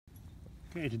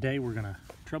Okay, today we're going to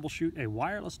troubleshoot a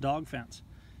wireless dog fence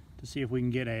to see if we can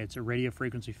get it's a radio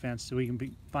frequency fence, so we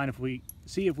can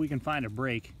see if we can find a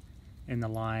break in the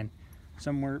line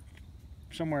somewhere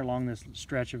along this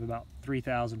stretch of about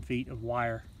 3,000 feet of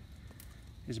wire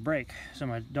is a break, so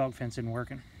my dog fence isn't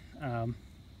working.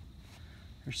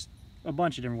 There's a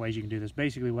bunch of different ways you can do this.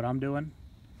 Basically what I'm doing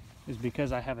is,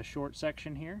 because I have a short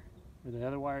section here where the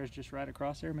other wire is just right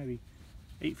across there, maybe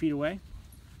 8 feet away,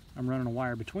 I'm running a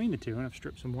wire between the two, and I've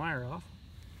stripped some wire off,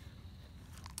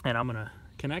 and I'm going to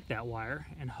connect that wire,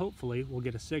 and hopefully we'll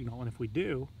get a signal. And if we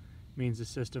do, it means the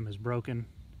system is broken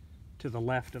to the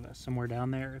left of us, somewhere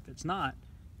down there. If it's not,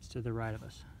 it's to the right of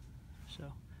us.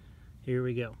 So here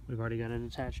we go. We've already got it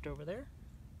attached over there.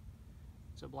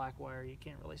 It's a black wire. You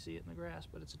can't really see it in the grass,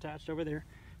 but it's attached over there.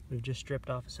 We've just stripped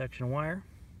off a section of wire,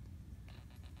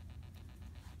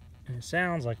 and it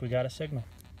sounds like we got a signal.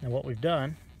 Now what we've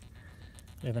done,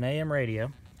 we have an AM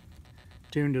radio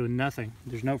tuned to nothing.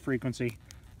 There's no frequency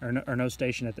or no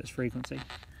station at this frequency.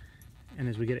 And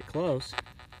as we get it close,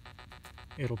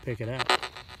 it'll pick it up.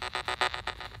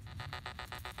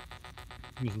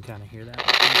 You can kind of hear that.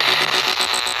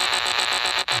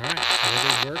 All right, so it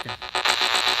is working.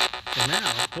 So now,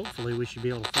 hopefully, we should be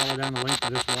able to follow down the length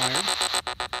of this wire,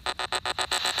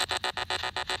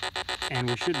 and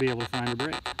we should be able to find a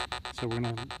break. So we're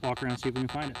going to walk around and see if we can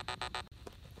find it.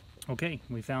 Okay,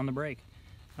 we found the break.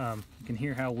 You can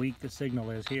hear how weak the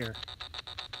signal is here.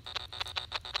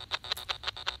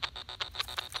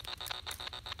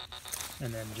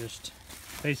 And then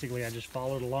basically I just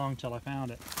followed along till I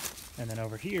found it. And then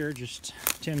over here, just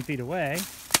 10 feet away,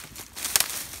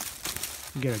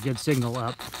 you get a good signal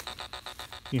up,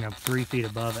 3 feet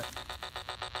above it.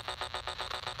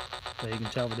 So you can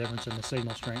tell the difference in the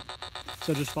signal strength.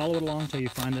 So just follow it along until you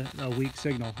find a weak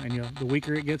signal, and the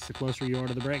weaker it gets, the closer you are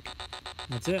to the break.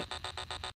 That's it.